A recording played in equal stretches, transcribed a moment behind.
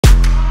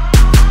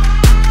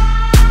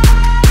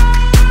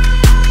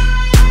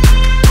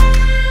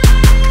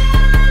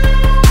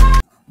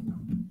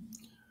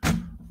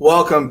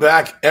Welcome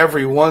back,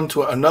 everyone,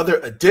 to another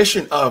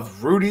edition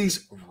of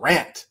Rudy's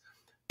Rant,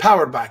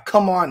 powered by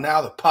Come On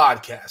Now, the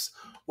podcast,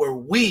 where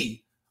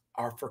we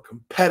are for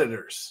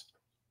competitors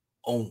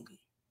only.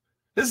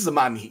 This is a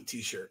Miami Heat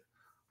t-shirt,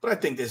 but I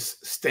think this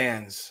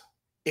stands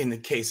in the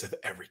case of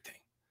everything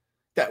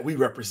that we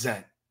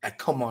represent at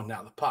Come On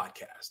Now, the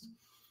podcast.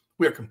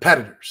 We are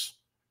competitors.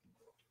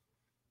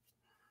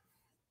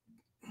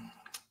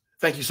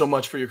 Thank you so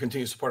much for your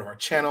continued support of our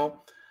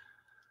channel.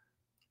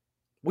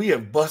 We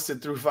have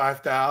busted through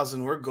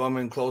 5,000. We're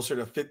going closer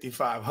to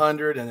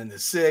 5,500 and then the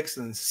 6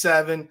 and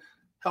 7.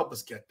 Help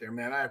us get there,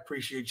 man. I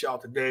appreciate y'all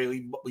today.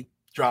 We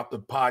dropped the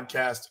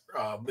podcast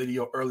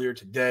video earlier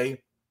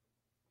today.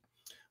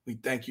 We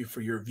thank you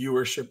for your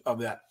viewership of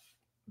that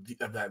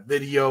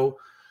video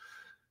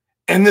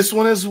and this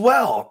one as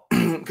well,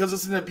 because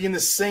it's going to be in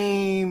the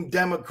same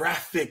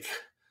demographic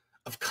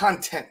of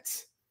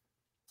content.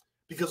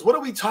 Because what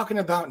are we talking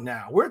about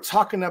now? We're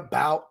talking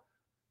about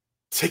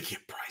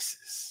ticket prices.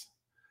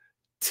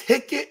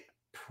 Ticket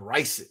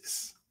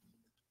prices.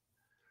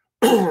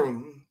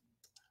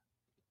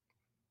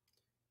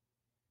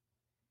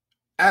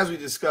 As we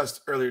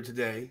discussed earlier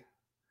today,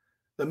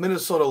 the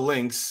Minnesota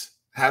Lynx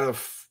had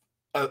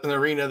an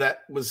arena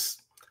that was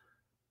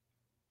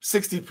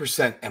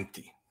 60%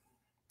 empty.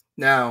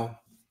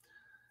 Now,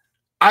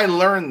 I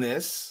learned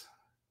this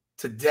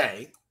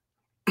today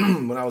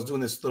when I was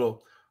doing this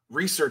little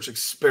research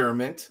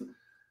experiment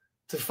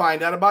to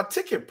find out about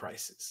ticket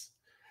prices.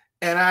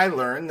 And I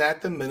learned that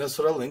the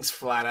Minnesota Lynx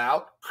flat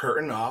out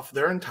curtained off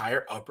their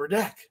entire upper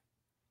deck.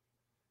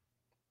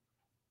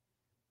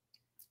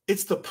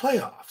 It's the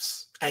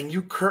playoffs, and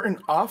you curtain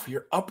off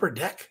your upper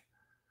deck?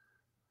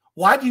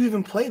 Why do you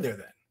even play there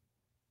then?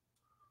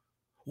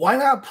 Why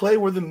not play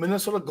where the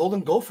Minnesota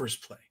Golden Gophers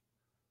play?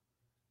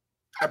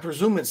 I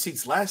presume it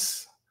seats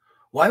less.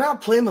 Why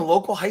not play in the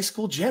local high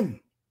school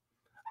gym?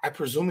 I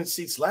presume it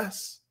seats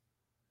less.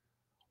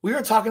 We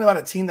are talking about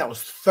a team that was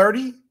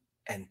 30-10.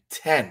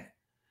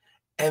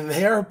 And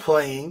they are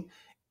playing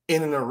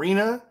in an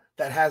arena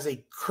that has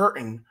a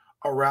curtain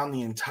around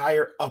the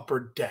entire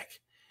upper deck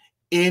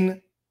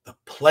in the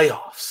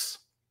playoffs.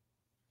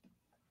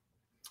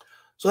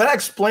 So that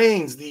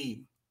explains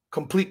the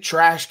complete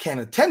trash can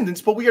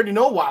attendance, but we already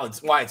know why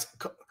it's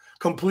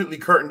completely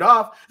curtained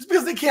off. It's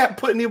because they can't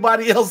put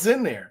anybody else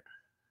in there.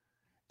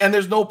 And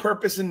there's no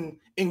purpose in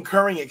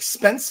incurring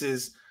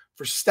expenses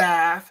for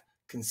staff,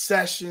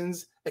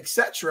 concessions,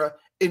 etc.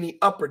 in the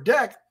upper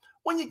deck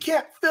when you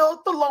can't fill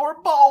the lower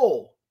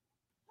bowl.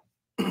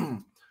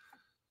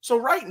 So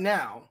right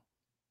now,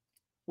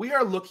 we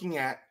are looking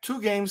at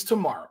 2 games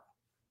tomorrow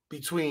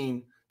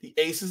between the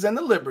Aces and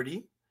the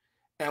Liberty,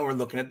 and we're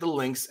looking at the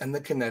Lynx and the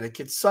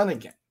Connecticut Sun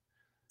again.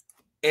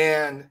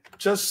 And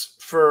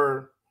just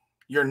for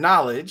your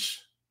knowledge,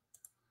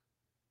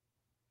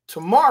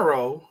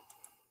 tomorrow,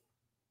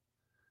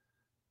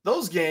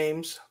 those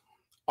games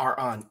are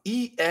on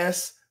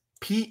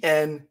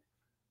ESPN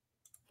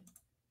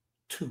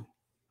 2.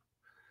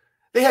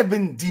 They have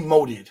been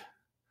demoted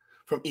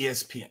from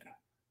ESPN.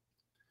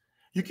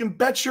 You can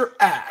bet your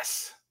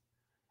ass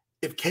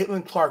if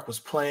Caitlin Clark was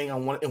playing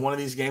in one of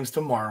these games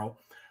tomorrow,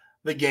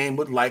 the game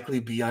would likely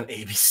be on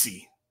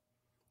ABC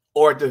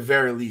or at the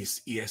very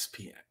least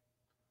ESPN.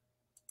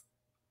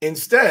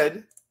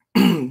 Instead,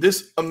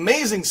 this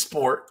amazing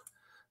sport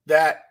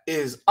that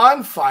is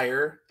on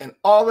fire and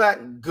all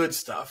that good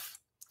stuff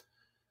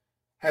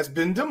has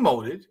been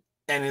demoted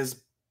and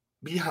is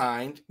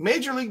behind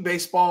Major League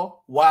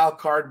Baseball wild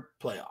card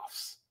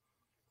playoffs.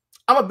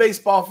 I'm a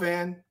baseball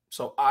fan,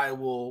 so I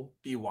will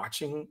be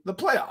watching the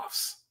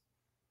playoffs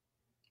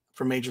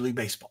for Major League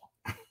Baseball.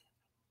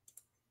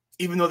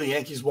 Even though the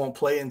Yankees won't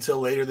play until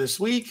later this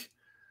week,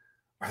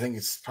 I think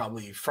it's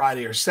probably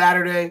Friday or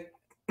Saturday.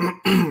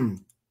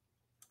 You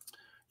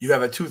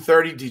have at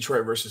 2:30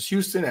 Detroit versus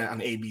Houston on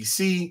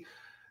ABC,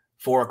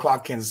 4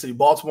 o'clock Kansas City,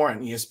 Baltimore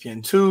on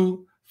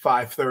ESPN2,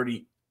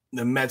 5:30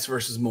 the Mets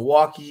versus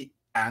Milwaukee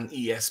on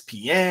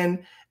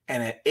ESPN,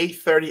 and at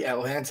 8:30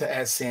 Atlanta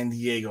at San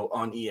Diego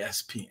on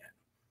ESPN.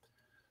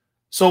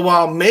 So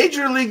while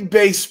Major League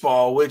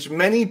Baseball, which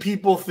many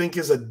people think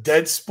is a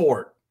dead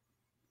sport,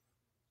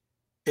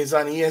 is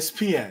on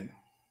ESPN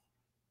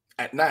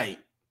at night,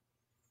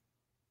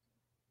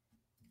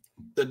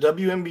 the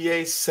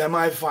WNBA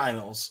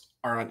semifinals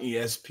are on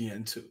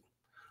ESPN2.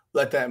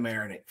 Let that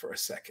marinate for a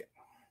second.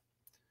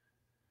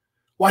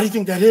 Why do you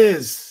think that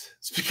is?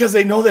 It's because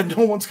they know that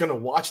no one's going to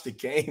watch the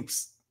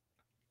games.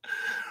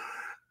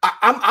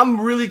 I'm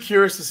really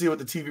curious to see what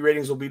the TV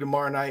ratings will be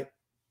tomorrow night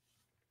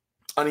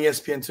on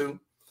ESPN2.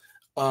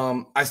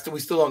 We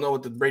still don't know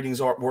what the ratings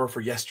were for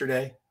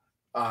yesterday.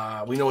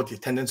 We know what the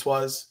attendance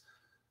was.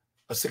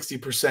 A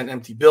 60%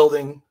 empty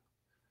building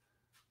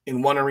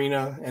in one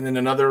arena, and in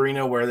another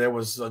arena where there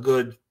was a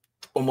good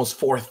almost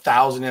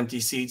 4,000 empty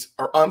seats,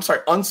 or I'm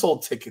sorry,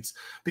 unsold tickets,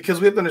 because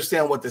we have to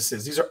understand what this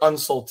is. These are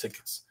unsold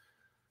tickets.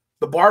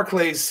 The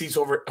Barclays seats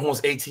over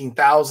almost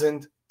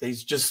 18,000. They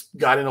just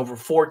got in over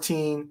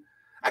 14.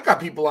 I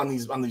got people on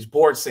these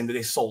boards saying that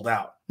they sold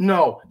out.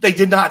 No, they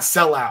did not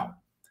sell out.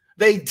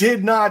 They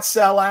did not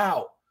sell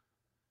out.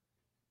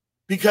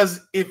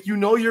 Because if you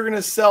know you're going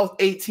to sell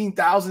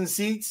 18,000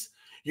 seats,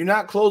 you're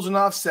not closing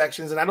off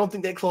sections. And I don't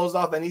think they closed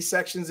off any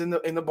sections in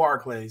the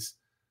Barclays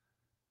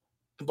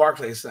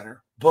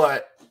Center.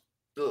 But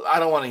I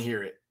don't want to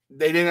hear it.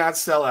 They did not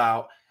sell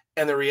out.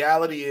 And the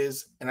reality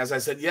is, and as I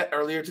said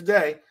earlier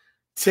today,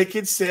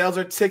 ticket sales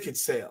are ticket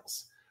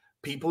sales.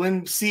 People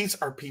in seats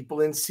are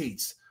people in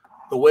seats.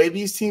 The way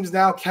these teams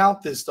now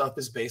count this stuff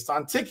is based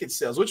on ticket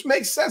sales, which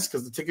makes sense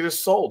because the ticket is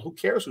sold. Who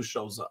cares who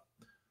shows up?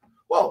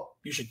 Well,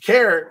 you should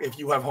care if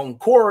you have home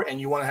court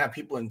and you want to have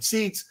people in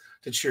seats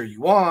to cheer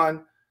you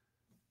on.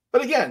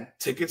 But again,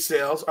 ticket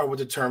sales are what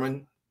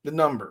determine the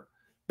number.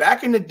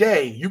 Back in the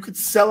day, you could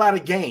sell out a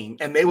game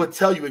and they would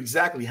tell you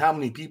exactly how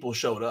many people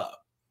showed up.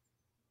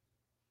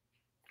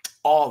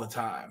 All the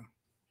time.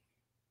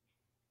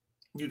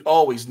 You'd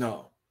always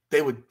know.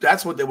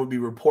 That's what they would be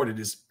reported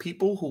as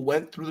people who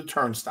went through the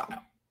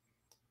turnstile.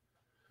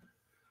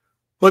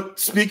 But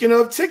speaking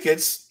of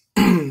tickets,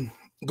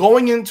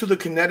 going into the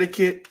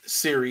Connecticut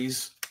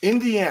series,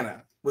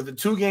 Indiana, with the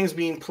 2 games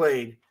being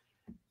played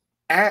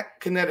at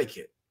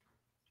Connecticut,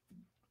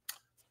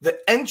 the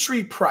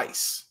entry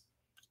price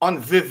on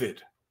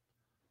Vivid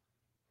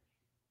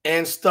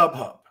and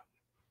StubHub,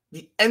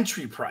 the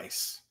entry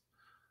price,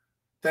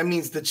 that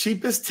means the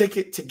cheapest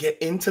ticket to get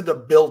into the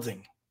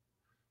building,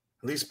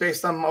 at least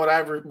based on what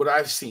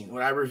I've seen,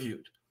 what I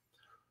reviewed.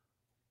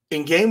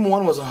 In game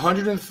 1 was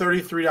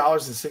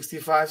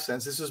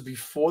 $133.65. This was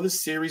before the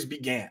series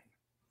began.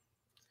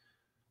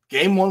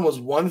 Game 1 was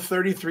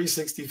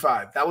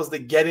 $133.65. That was the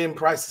get-in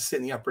price to sit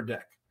in the upper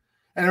deck.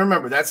 And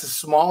remember, that's a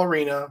small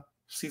arena,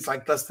 seats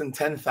like less than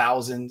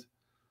 10,000.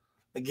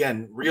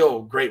 Again,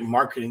 real great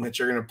marketing that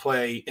you're going to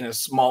play in a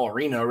small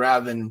arena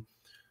rather than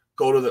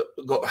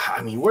I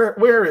mean, what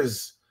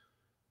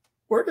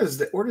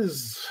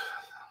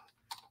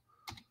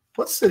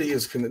city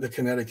is the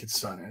Connecticut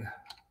Sun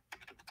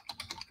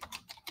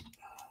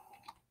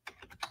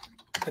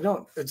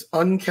in? It's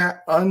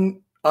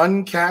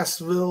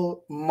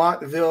Uncasville,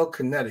 Montville,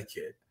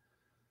 Connecticut.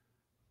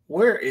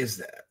 Where is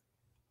that?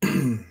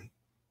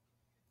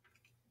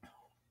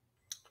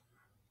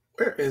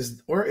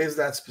 Where is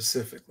that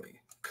specifically?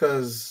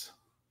 Because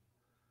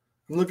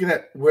I'm looking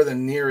at where the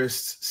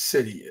nearest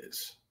city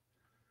is.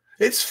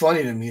 It's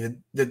funny to me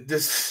that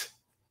this,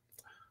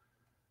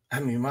 I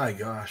mean, my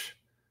gosh.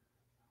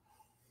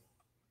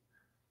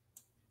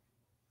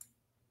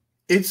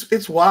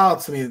 It's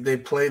wild to me that they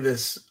play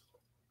this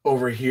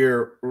over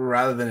here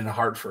rather than in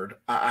Hartford.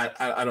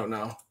 I don't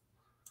know.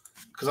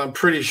 Because I'm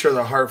pretty sure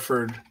the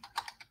Hartford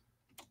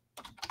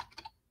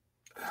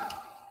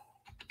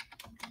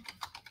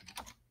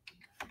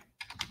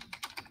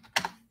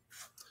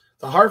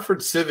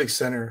Civic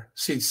Center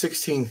seats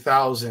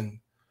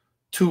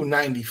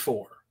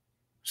 16,294.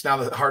 It's now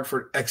the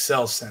Hartford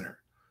XL Center.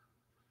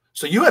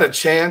 So you had a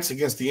chance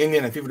against the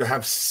Indiana people to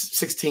have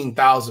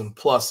 16,000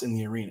 plus in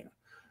the arena.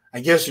 I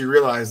guess you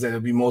realize that it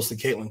would be mostly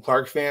Caitlin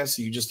Clark fans,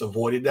 so you just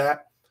avoided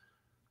that.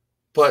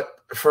 But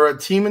for a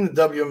team in the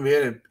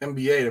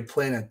WNBA to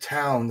play in a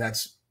town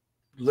that's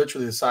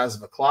literally the size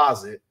of a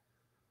closet,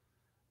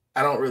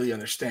 I don't really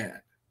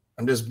understand.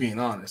 I'm just being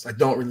honest. I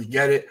don't really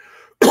get it,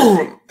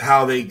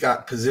 how they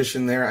got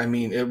positioned there. I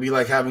mean, it would be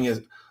like having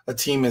a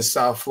team in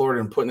South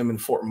Florida and putting them in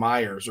Fort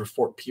Myers or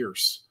Fort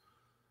Pierce.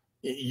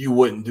 You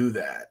wouldn't do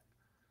that.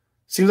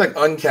 Seems like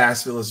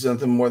Uncasville is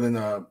nothing more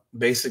than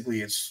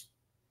basically it's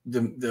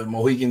the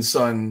Mohegan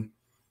Sun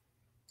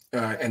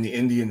and the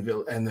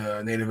and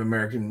the Native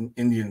American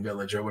Indian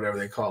Village or whatever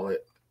they call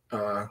it,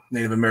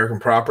 Native American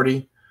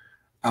property.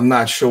 I'm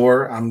not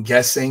sure. I'm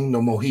guessing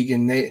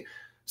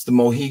it's the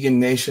Mohegan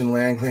Nation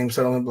Land Claim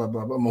Settlement, blah,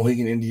 blah, blah,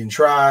 Mohegan Indian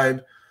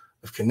Tribe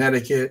of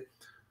Connecticut.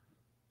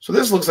 So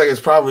this looks like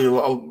it's probably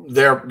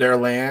their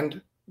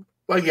land.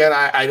 But again,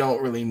 I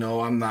don't really know.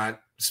 I'm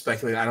not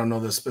speculating. I don't know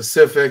the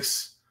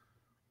specifics.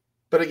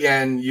 But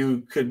again,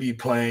 you could be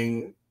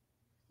playing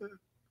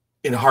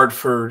in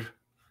Hartford,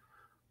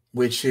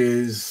 which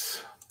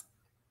is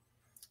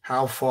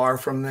how far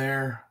from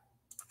there?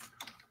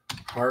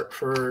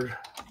 Hartford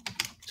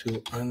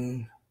to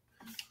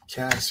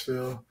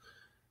Uncasville.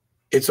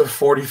 It's a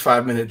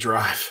 45-minute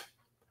drive.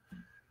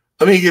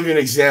 Let me give you an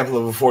example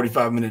of a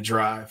 45-minute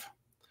drive.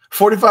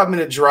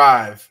 45-minute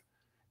drive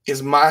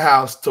is my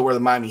house to where the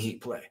Miami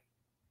Heat play.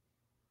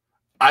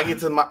 I get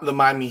to the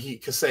Miami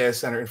Heat Kaseya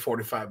Center in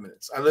 45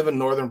 minutes. I live in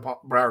northern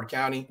Broward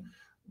County,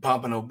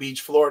 Pompano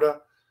Beach,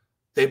 Florida.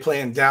 They play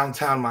in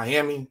downtown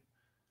Miami.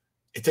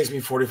 It takes me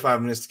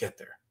 45 minutes to get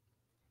there.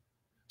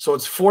 So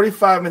it's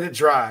 45-minute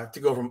drive to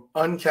go from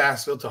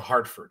Uncasville to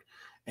Hartford.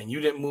 And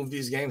you didn't move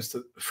these games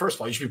to – first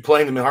of all, you should be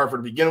playing them in Hartford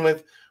to begin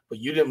with, but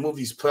you didn't move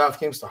these playoff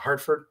games to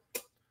Hartford.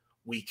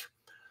 Weak.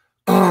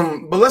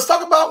 But let's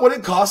talk about what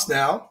it costs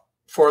now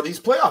for these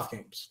playoff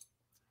games.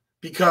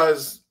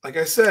 Because, like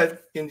I said,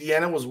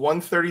 Indiana was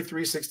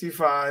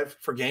 $133.65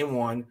 for game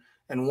 1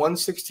 and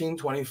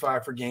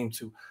 $116.25 for game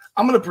 2.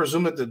 I'm going to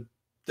presume that the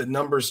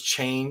numbers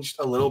changed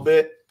a little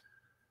bit.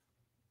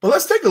 But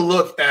let's take a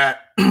look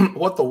at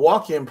what the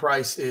walk-in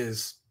price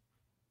is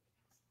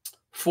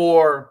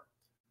for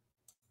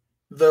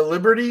the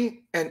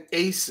Liberty and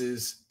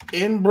Aces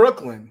in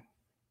Brooklyn.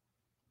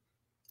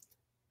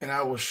 And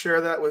I will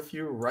share that with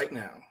you right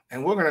now.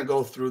 And we're going to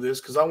go through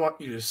this because I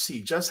want you to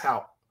see just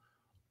how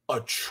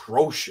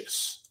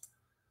atrocious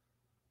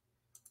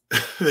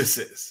this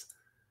is.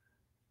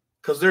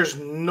 Because there's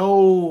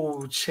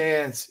no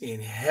chance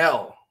in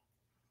hell.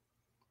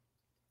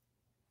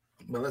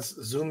 But let's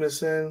zoom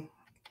this in.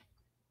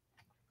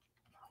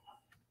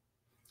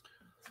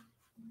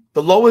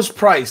 The lowest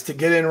price to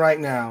get in right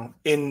now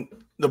in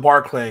the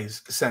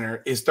Barclays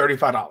Center is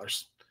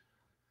 $35.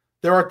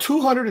 There are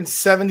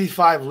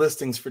 275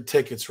 listings for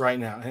tickets right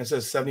now. And it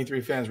says 73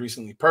 fans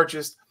recently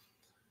purchased.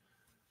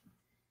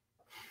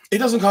 It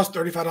doesn't cost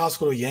 $35 to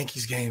go to a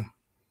Yankees game.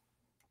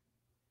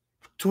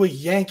 To a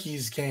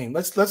Yankees game.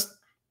 Let's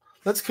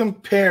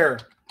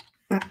compare.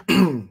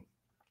 I'm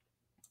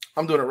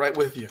doing it right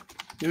with you.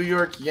 New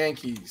York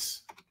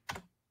Yankees.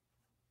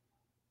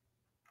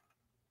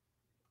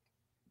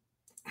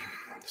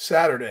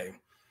 Saturday.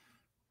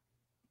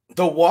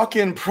 The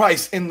walk-in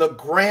price in the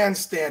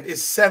grandstand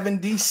is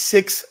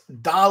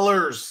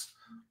 $76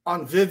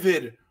 on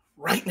Vivid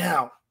right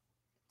now.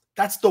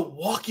 That's the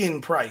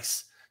walk-in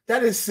price.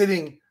 That is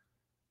sitting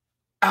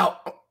out.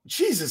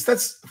 Jesus,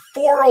 that's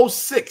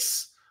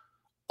 $406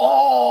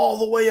 all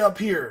the way up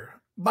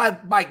here.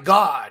 By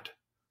God.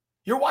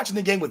 You're watching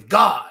the game with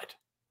God.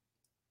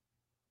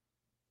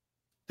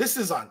 This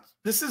is on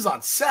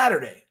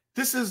Saturday.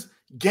 This is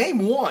game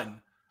 1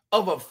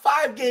 of a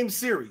 5-game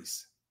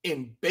series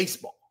in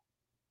baseball.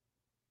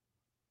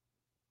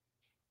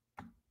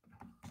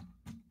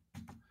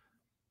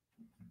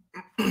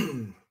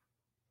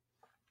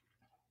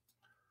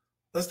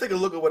 Let's take a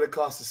look at what it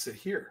costs to sit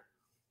here.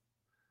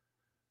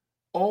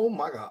 Oh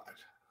my God.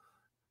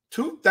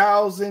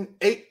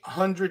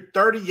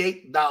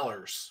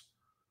 $2,838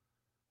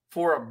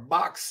 for a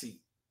box seat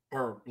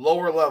or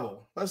lower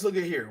level. Let's look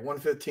at here,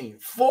 115.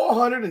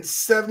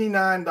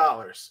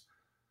 $479.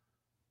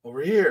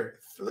 Over here,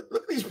 look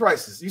at these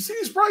prices. You see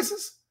these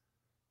prices?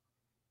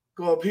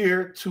 Go up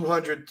here,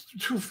 200.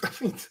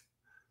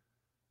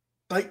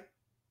 Like,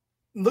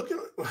 look at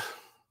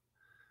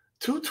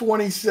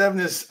 227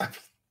 is, I mean,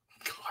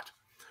 God.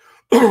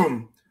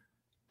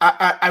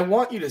 I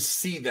want you to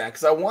see that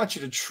because I want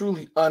you to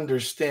truly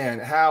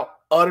understand how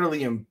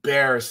utterly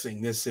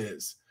embarrassing this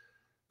is.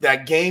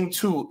 That game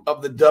 2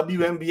 of the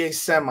WNBA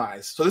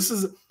semis. So this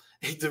is a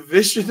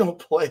divisional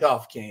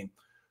playoff game.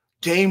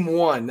 Game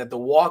 1 that the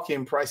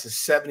walk-in price is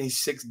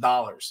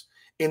 $76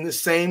 in the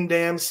same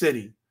damn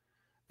city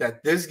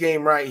that this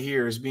game right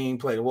here is being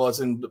played. Well, it's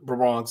in the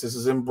Bronx. This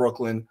is in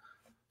Brooklyn.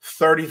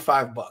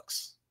 $35.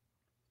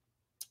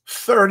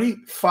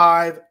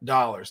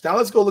 $35. Now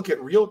let's go look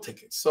at real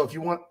tickets. So if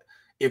you want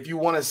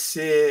to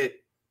sit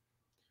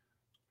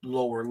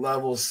lower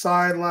level,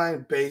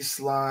 sideline,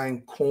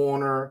 baseline,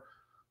 corner,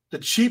 the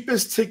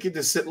cheapest ticket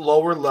to sit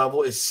lower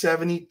level is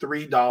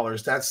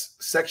 $73. That's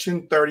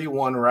section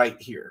 31 right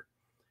here.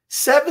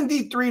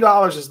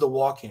 $73 is the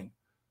walk-in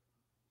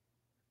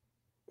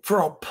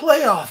for a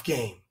playoff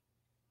game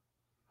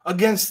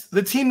against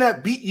the team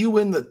that beat you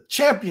in the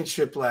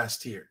championship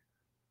last year.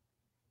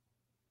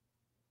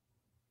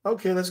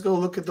 Okay, let's go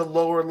look at the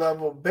lower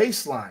level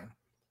baseline.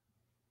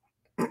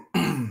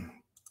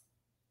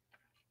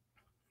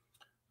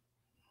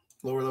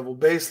 Lower level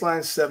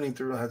baseline,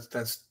 73.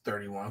 That's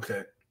 31.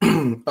 Okay.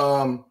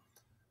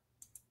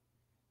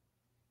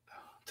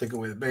 Take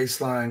away the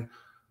baseline.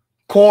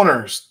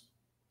 Corners,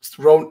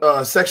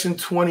 section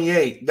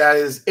 28. That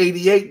is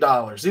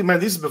 $88. Remember,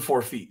 this is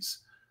before fees.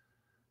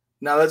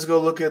 Now let's go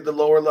look at the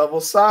lower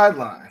level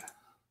sideline.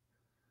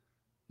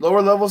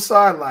 Lower level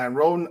sideline,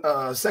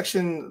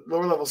 section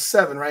lower level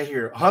 7 right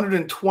here,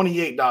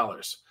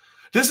 $128.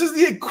 This is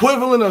the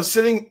equivalent of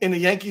sitting in the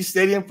Yankee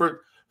Stadium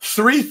for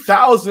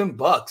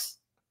 $3,000.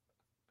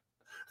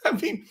 I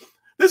mean,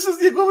 this is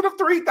the equivalent of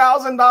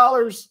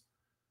 $3,000.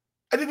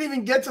 I didn't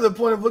even get to the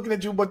point of looking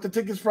at you, but the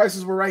tickets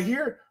prices were right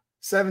here,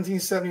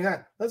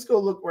 $1,779. Let's go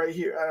look right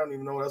here. I don't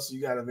even know what else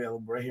you got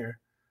available right here.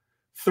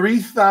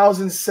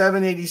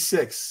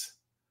 $3,786.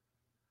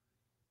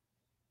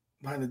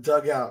 Behind the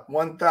dugout,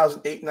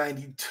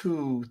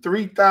 $1,892,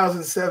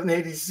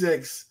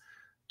 $3,786,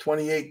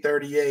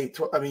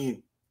 $2,838. I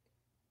mean,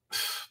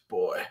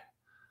 boy,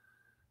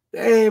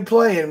 they ain't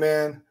playing,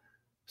 man.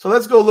 So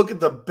let's go look at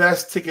the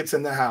best tickets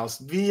in the house.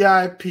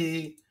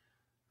 VIP,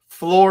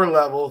 floor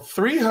level,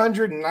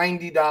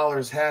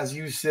 $390 has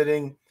you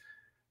sitting.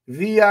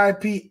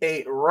 VIP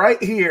 8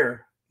 right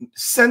here,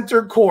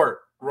 center court,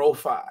 row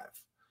 5.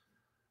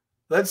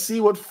 Let's see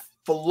what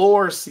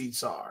floor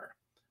seats are.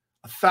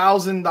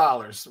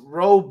 $1,000.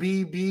 Row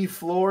BB,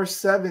 floor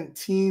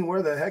 17.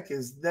 Where the heck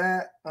is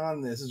that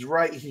on this? It's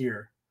right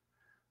here.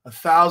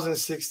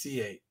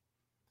 $1,068.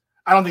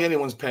 I don't think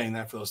anyone's paying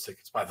that for those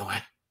tickets, by the way.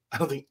 I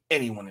don't think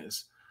anyone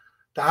is.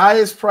 The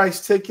highest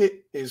price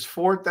ticket is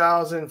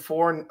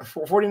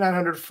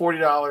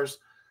 $4,940.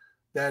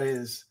 That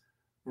is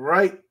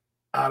right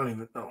I don't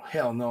even know.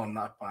 Hell no, I'm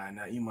not buying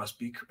that. You must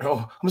be.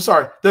 Oh, I'm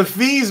sorry. The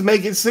fees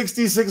make it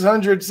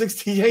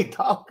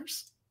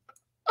 $6,668.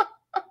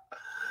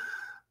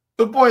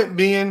 The point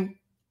being,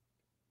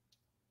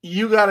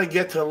 you got to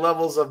get to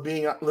levels of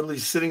being literally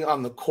sitting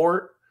on the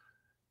court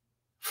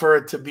for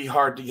it to be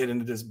hard to get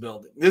into this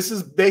building. This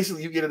is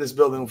basically you get in this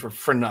building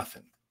for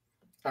nothing.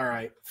 All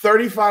right,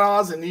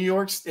 $35 in New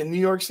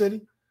York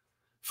City,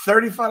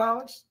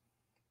 $35,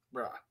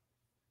 bruh.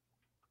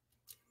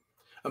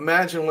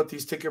 Imagine what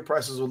these ticket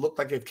prices would look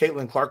like if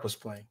Caitlin Clark was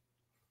playing.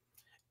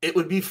 It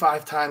would be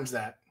 5 times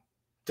that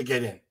to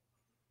get in,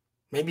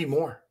 maybe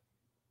more.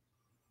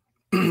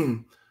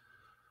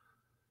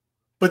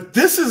 But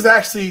this is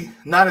actually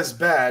not as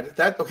bad.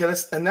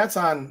 That's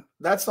on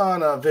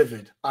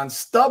Vivid. On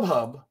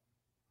StubHub,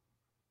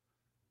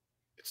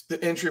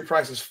 the entry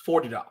price is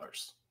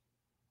 $40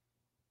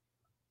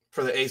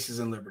 for the Aces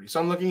and Liberty.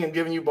 So I'm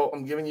giving you both.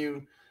 I'm giving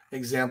you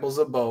examples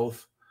of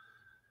both.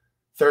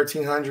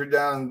 1,300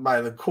 down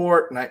by the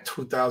court,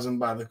 2,000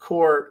 by the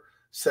court,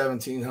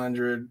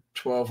 1,700,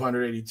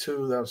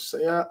 1,282. That was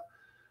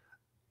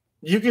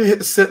You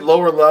can sit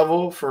lower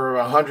level for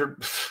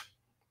 $100.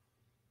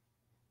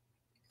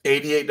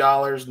 $88,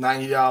 $90,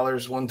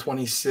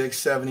 $126,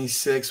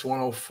 $76,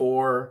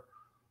 $104,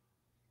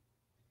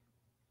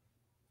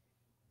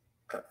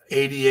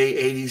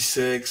 $88,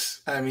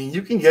 $86. I mean,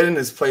 you can get in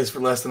this place for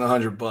less than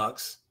 $100,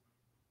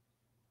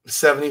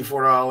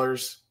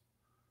 $74.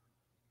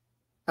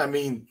 I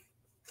mean,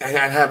 and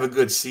have a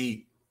good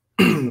seat.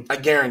 I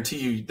guarantee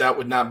you that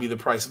would not be the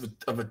price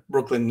of a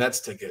Brooklyn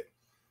Nets ticket.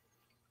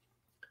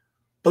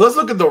 But let's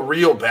look at the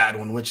real bad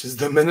one, which is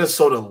the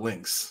Minnesota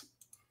Lynx.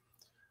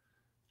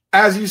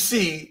 As you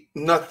see,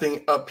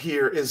 nothing up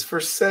here is for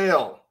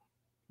sale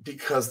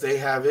because they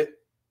have it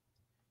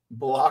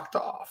blocked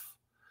off.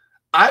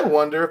 I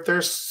wonder if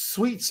their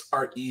suites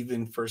are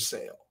even for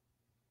sale.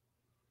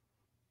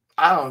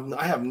 I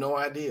have no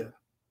idea.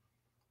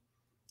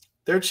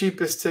 Their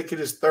cheapest ticket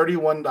is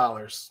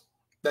 $31.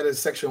 That is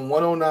section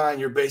 109.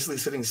 You're basically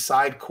sitting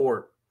side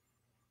court.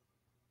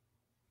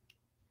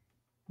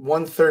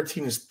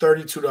 113 is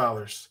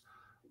 $32.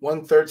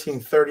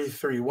 113,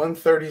 $33.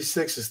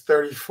 136 is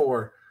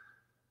 $34.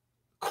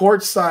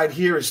 Court side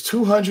here is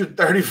 $235,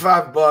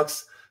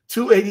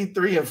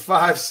 $283 and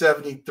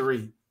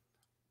 $573.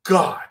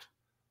 God.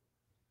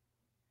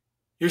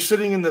 You're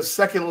sitting in the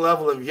second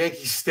level of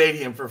Yankee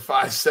Stadium for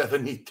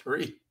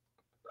 $573.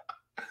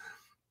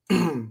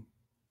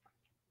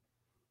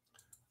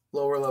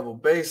 Lower level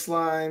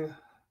baseline,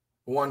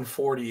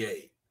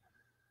 $148.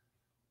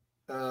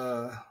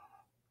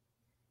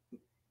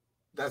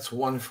 That's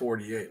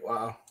 $148.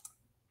 Wow.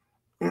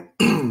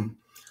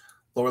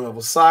 Lower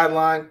level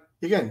sideline.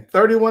 Again,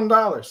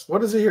 $31.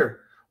 What is it here?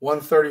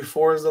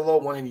 $134 is the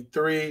low,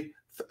 $183,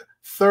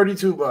 $32,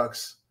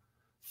 $34,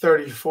 $107,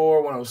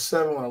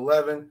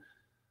 $111.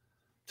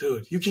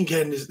 Dude, you can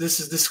get in this.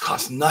 This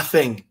costs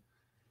nothing.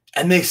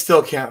 And they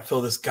still can't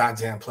fill this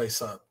goddamn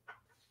place up.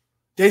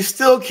 They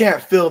still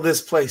can't fill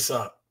this place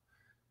up.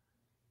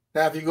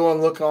 Now, if you go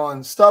and look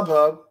on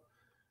StubHub,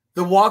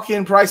 the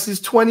walk-in price is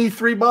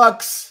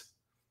 $23.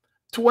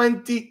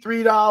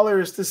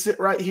 $23 to sit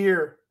right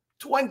here.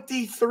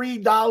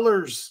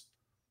 $23.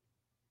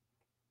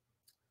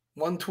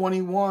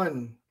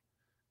 121,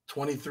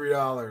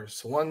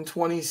 $23.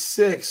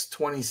 126,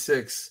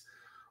 26.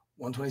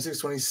 126,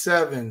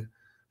 27.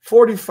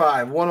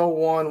 45,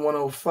 101,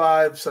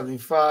 105,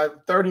 75,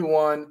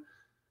 31.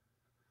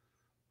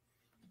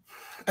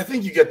 I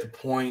think you get the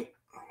point.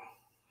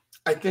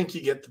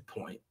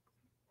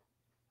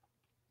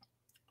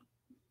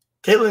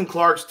 Caitlin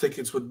Clark's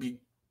tickets would be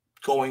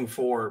going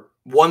for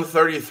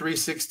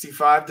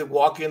 $133.65 to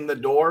walk in the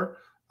door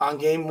on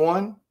game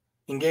one.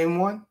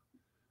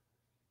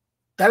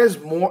 That is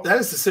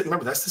to sit.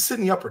 Remember, that's to sit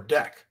in the upper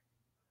deck.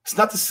 It's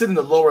not to sit in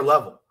the lower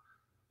level.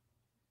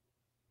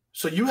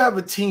 So you have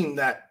a team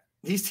that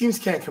these teams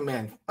can't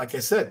command. Like I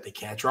said, they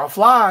can't draw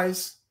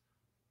flies.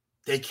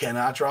 They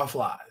cannot draw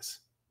flies.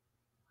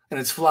 And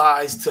it's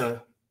flies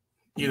to,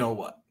 you know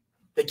what?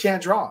 They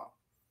can't draw.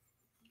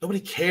 Nobody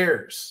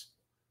cares.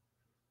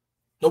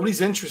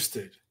 Nobody's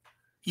interested.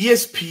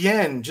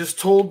 ESPN just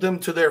told them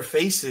to their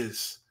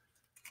faces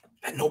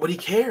that nobody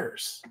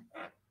cares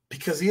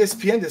because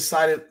ESPN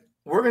decided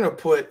we're going to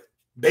put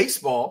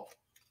baseball,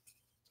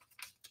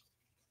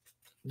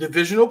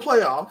 divisional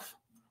playoff.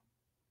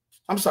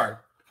 I'm sorry,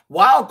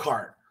 wild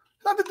card.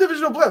 Not the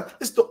divisional playoff.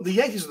 The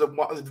Yankees are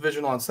the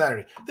divisional on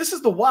Saturday. This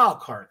is the wild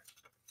card.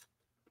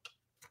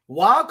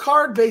 Wild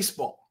card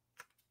baseball.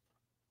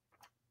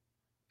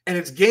 And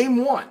it's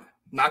game one,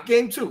 not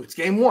game two. It's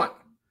game one.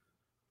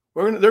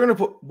 They're gonna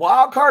put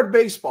wild card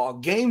baseball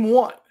game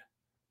one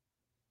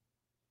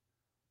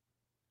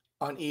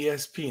on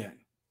ESPN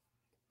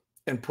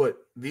and put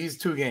these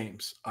two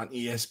games on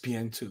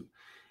ESPN2.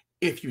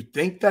 If you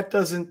think that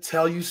doesn't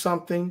tell you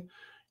something,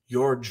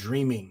 you're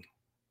dreaming.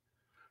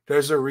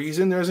 There's a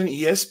reason there's an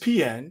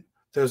ESPN.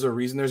 There's a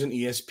reason there's an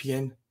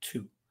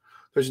ESPN2.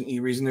 There's an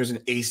reason there's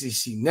an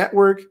ACC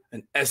network,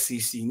 an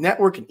SEC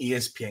network, an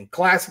ESPN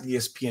Classic,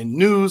 ESPN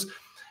News,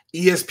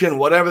 ESPN,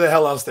 whatever the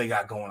hell else they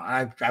got going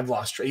on. I've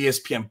lost track.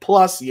 ESPN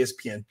Plus,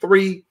 ESPN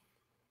 3.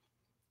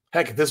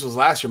 Heck, if this was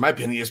last year, it might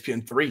be on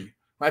ESPN 3.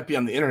 Might be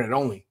on the internet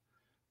only.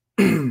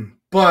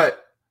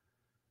 But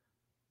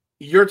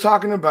you're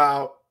talking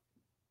about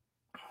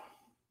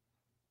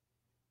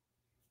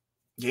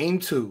game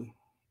 2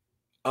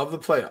 of the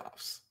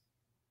playoffs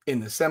in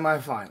the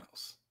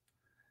semifinals.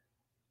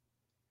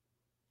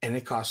 And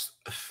it costs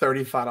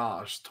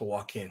 $35 to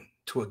walk in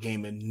to a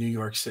game in New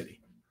York City.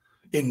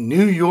 In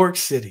New York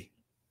City.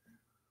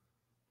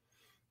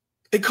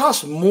 It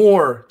costs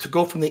more to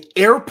go from the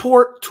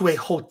airport to a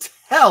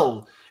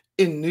hotel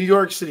in New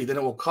York City than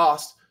it will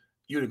cost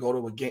you to go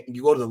to a game.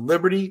 You go to the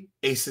Liberty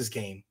Aces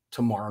game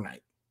tomorrow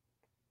night.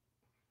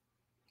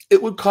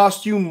 It would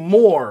cost you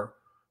more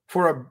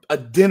for a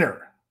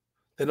dinner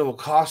than it will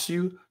cost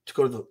you to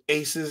go to the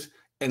Aces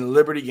and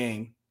Liberty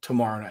game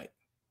tomorrow night.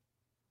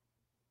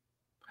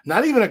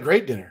 Not even a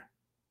great dinner.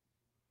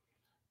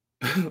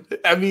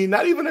 I mean,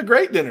 not even a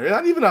great dinner.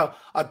 Not even a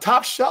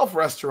top shelf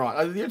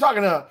restaurant. You're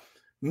talking a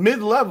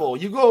mid-level.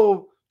 You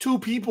go 2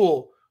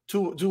 people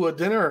to do a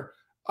dinner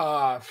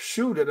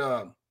shoot at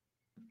a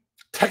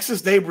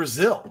Texas Day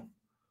Brazil,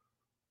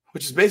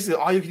 which is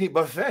basically all you can eat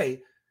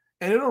buffet,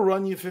 and it'll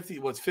run you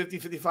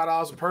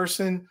 $55 a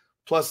person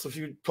plus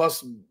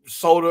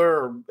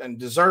soda and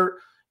dessert,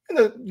 and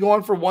then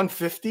going for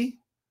 $150,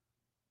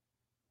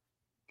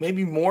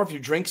 maybe more if you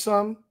drink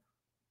some.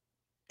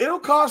 It'll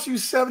cost you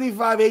 $75,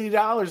 $80,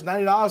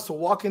 $90 to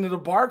walk into the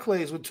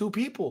Barclays with 2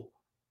 people.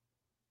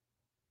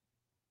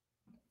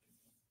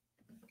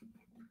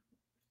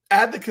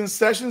 Add the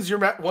concessions,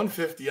 you're at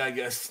 $150, I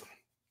guess.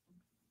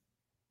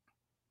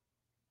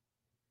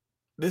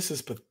 This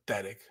is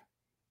pathetic.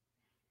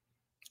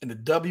 And the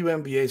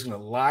WNBA is going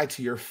to lie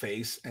to your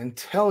face and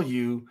tell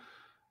you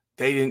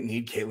they didn't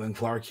need Caitlin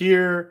Clark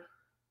here.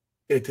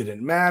 It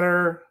didn't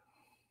matter.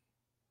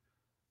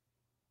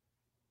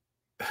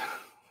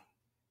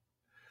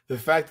 The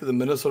fact that the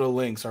Minnesota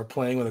Lynx are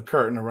playing with a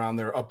curtain around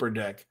their upper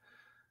deck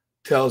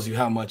tells you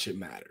how much it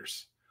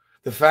matters.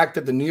 The fact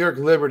that the New York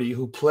Liberty,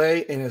 who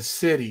play in a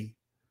city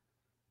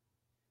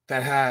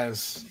that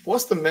has,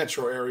 what's the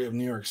metro area of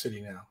New York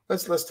City now?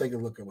 Let's take a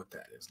look at what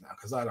that is now,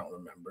 because I don't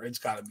remember. It's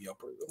got to be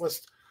upper.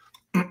 Let's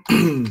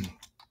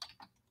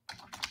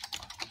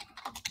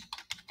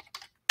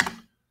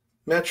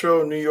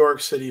Metro New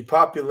York City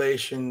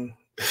population.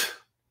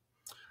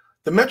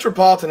 The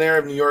metropolitan area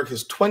of New York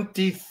is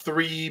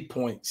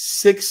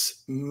 23.6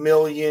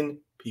 million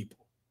people.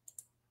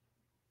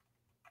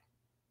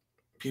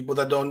 People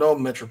that don't know,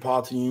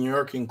 metropolitan New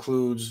York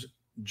includes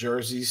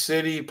Jersey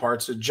City,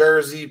 parts of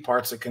Jersey,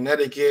 parts of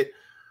Connecticut,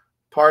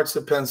 parts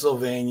of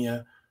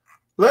Pennsylvania.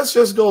 Let's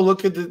just go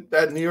look at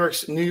that New York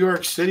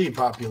City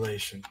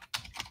population.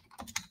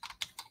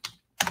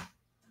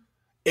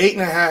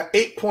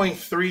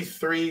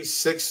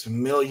 8.336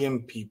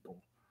 million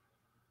people.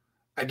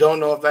 I don't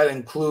know if that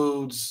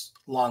includes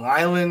Long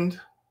Island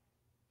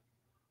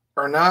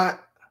or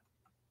not,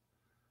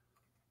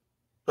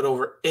 but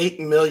over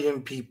 8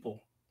 million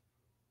people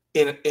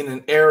in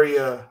an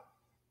area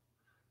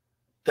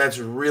that's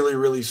really,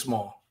 really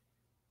small.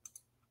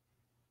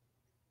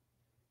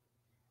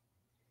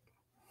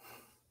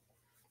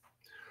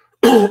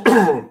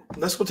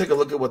 Let's go take a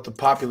look at what the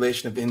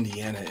population of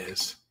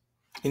Indianapolis.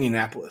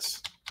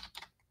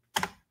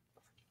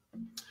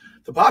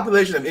 The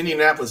population of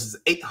Indianapolis is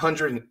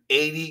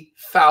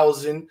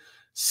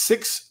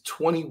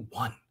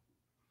 880,621.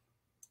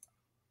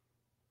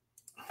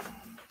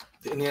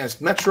 The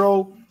Indianapolis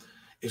Metro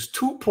is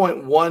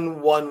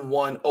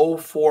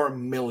 2.11104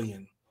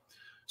 million.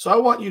 So I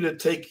want you to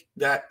take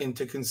that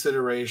into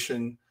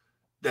consideration,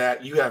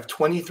 that you have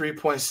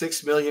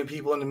 23.6 million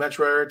people in the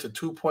metro area to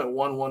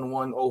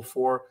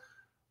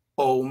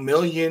 2.11104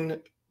 million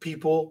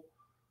people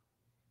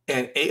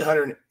and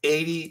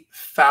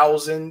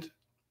 880,000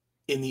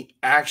 in the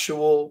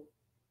actual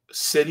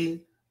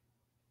city.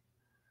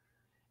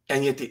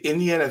 And yet the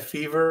Indiana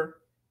Fever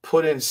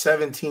put in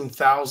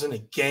 17,000 a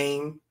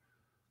game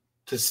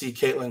to see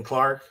Caitlin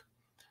Clark.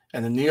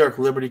 And the New York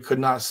Liberty could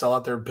not sell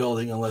out their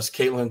building unless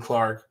Caitlin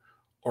Clark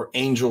or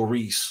Angel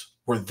Reese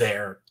were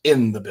there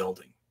in the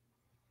building.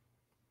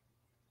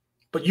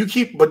 But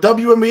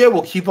WNBA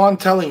will keep on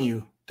telling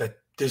you that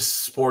this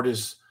sport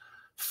is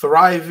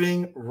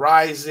thriving,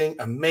 rising,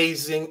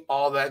 amazing,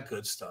 all that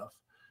good stuff.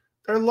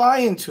 They're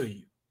lying to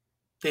you.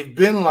 They've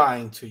been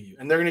lying to you,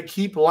 and they're going to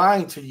keep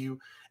lying to you.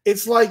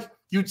 It's like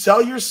you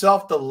tell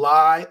yourself the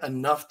lie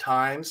enough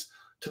times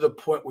to the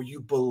point where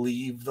you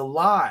believe the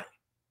lie.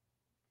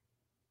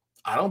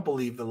 I don't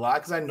believe the lie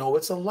because I know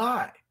it's a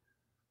lie.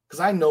 Because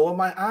I know what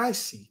my eyes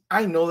see.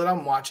 I know that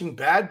I'm watching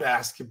bad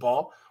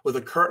basketball with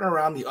a curtain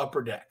around the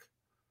upper deck.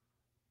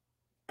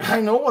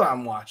 I know what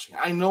I'm watching.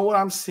 I know what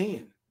I'm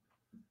seeing.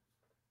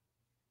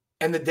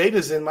 And the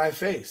data's in my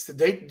face. The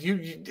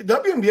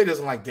WNBA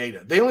doesn't like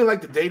data. They only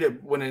like the data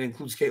when it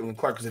includes Caitlin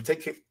Clark, because they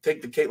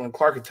take the Caitlin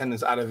Clark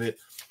attendance out of it.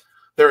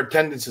 their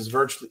attendance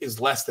is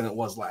less than it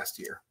was last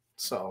year.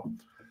 So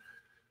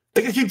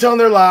they can keep telling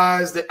their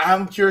lies.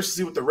 I'm curious to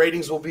see what the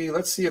ratings will be.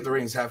 Let's see if the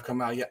ratings have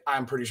come out yet.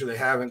 I'm pretty sure they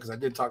haven't because I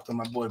did talk to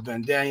my boy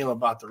Ben Daniel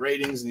about the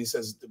ratings, and he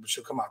says it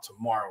should come out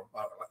tomorrow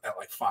at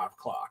like 5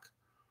 o'clock.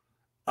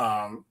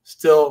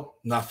 Still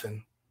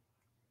nothing.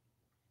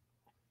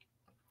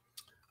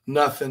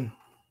 Nothing.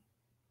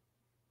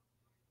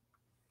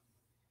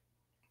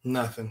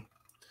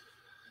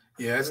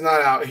 Yeah, it's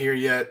not out here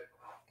yet.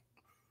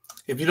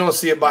 If you don't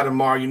see it by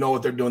tomorrow, you know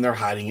what they're doing. They're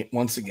hiding it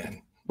once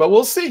again. But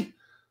we'll see.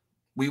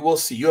 We will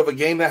see. You have a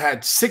game that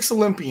had 6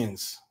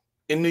 Olympians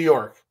in New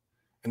York,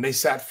 and they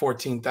sat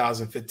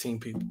 14,000, 15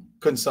 people.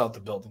 Couldn't sell out the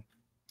building.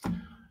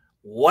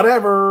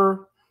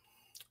 Whatever.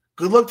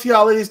 Good luck to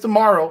y'all ladies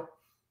tomorrow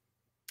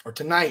or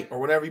tonight or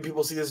whenever you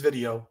people see this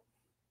video.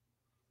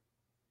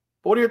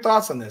 But what are your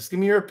thoughts on this? Give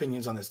me your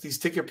opinions on this. These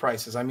ticket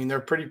prices, I mean,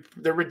 they're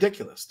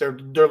ridiculous. They're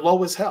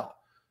low as hell.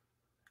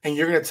 And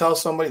you're going to tell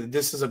somebody that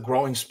this is a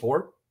growing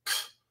sport?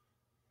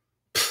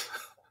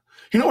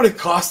 You know what it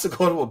costs to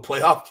go to a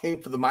playoff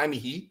game for the Miami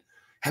Heat?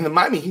 And the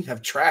Miami Heat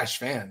have trash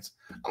fans.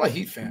 I'm a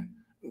Heat fan.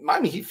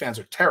 Miami Heat fans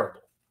are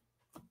terrible.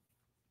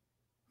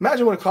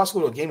 Imagine what it costs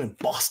to go to a game in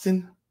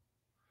Boston,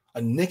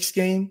 a Knicks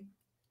game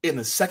in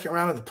the second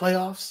round of the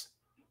playoffs.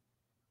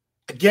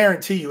 I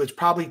guarantee you it's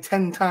probably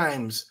 10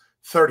 times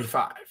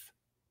 35.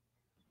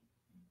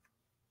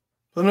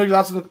 Let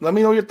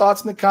me know your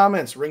thoughts in the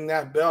comments. Ring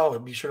that bell.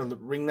 Be sure to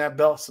ring that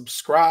bell,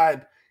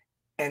 subscribe,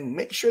 and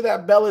make sure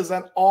that bell is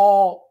on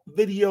all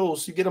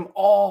videos. You get them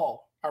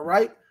all. All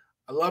right?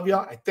 I love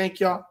y'all. I thank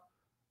y'all.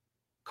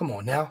 Come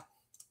on now.